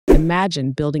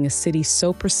Imagine building a city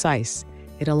so precise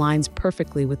it aligns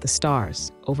perfectly with the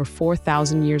stars over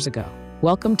 4,000 years ago.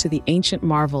 Welcome to the ancient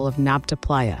marvel of Nabta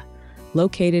Playa,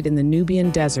 located in the Nubian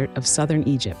desert of southern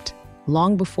Egypt.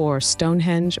 Long before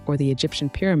Stonehenge or the Egyptian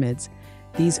pyramids,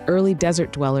 these early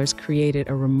desert dwellers created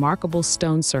a remarkable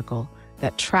stone circle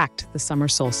that tracked the summer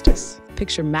solstice.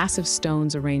 Picture massive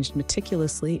stones arranged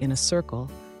meticulously in a circle,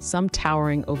 some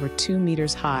towering over 2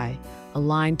 meters high,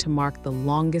 aligned to mark the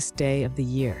longest day of the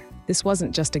year. This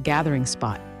wasn't just a gathering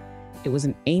spot. It was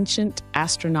an ancient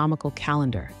astronomical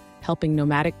calendar, helping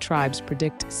nomadic tribes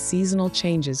predict seasonal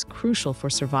changes crucial for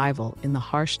survival in the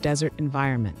harsh desert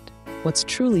environment. What's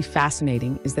truly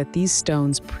fascinating is that these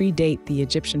stones predate the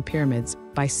Egyptian pyramids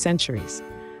by centuries,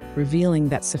 revealing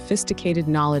that sophisticated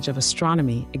knowledge of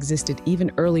astronomy existed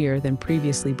even earlier than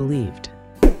previously believed.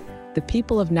 The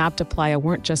people of Nabta Playa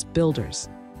weren't just builders,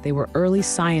 they were early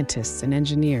scientists and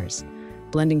engineers,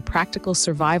 blending practical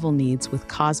survival needs with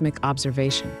cosmic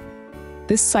observation.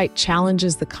 This site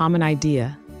challenges the common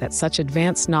idea that such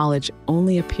advanced knowledge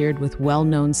only appeared with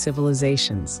well-known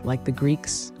civilizations like the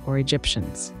Greeks or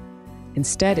Egyptians.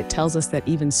 Instead, it tells us that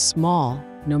even small,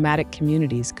 nomadic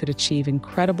communities could achieve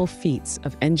incredible feats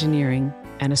of engineering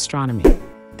and astronomy.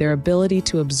 Their ability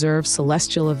to observe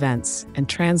celestial events and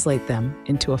translate them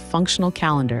into a functional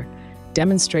calendar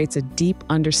demonstrates a deep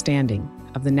understanding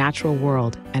of the natural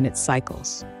world and its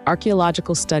cycles.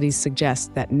 Archaeological studies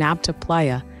suggest that Nabta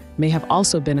Playa may have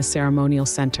also been a ceremonial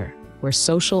center, where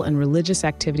social and religious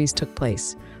activities took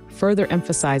place, further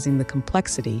emphasizing the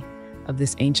complexity of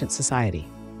this ancient society.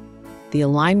 The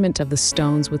alignment of the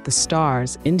stones with the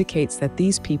stars indicates that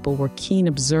these people were keen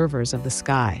observers of the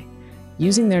sky,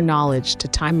 using their knowledge to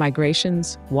time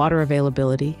migrations, water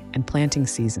availability, and planting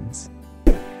seasons.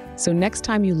 So next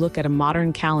time you look at a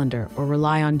modern calendar or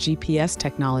rely on GPS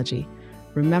technology,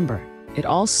 remember, it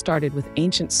all started with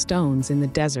ancient stones in the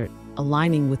desert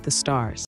aligning with the stars.